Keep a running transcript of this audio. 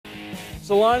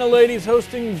Celina ladies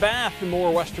hosting Bath in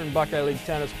more Western Buckeye League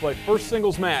tennis play. First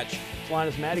singles match.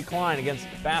 Celina's Maddie Klein against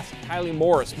Bath's Kylie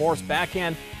Morris. Morris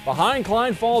backhand behind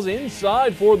Klein, falls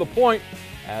inside for the point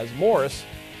as Morris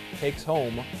takes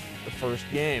home the first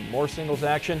game. More singles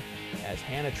action as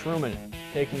Hannah Truman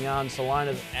taking on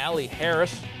Celina's Allie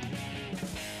Harris.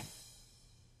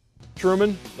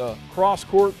 Truman, the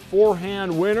cross-court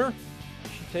forehand winner.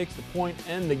 She takes the point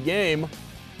and the game.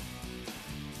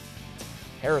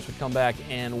 Harris would come back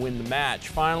and win the match.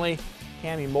 Finally,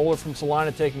 Cami Moeller from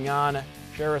Celina taking on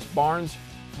Cheris Barnes.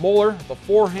 Moeller, the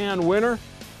forehand winner,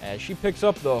 as she picks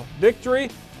up the victory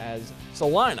as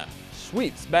Celina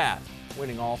sweeps Bath,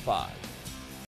 winning all 5.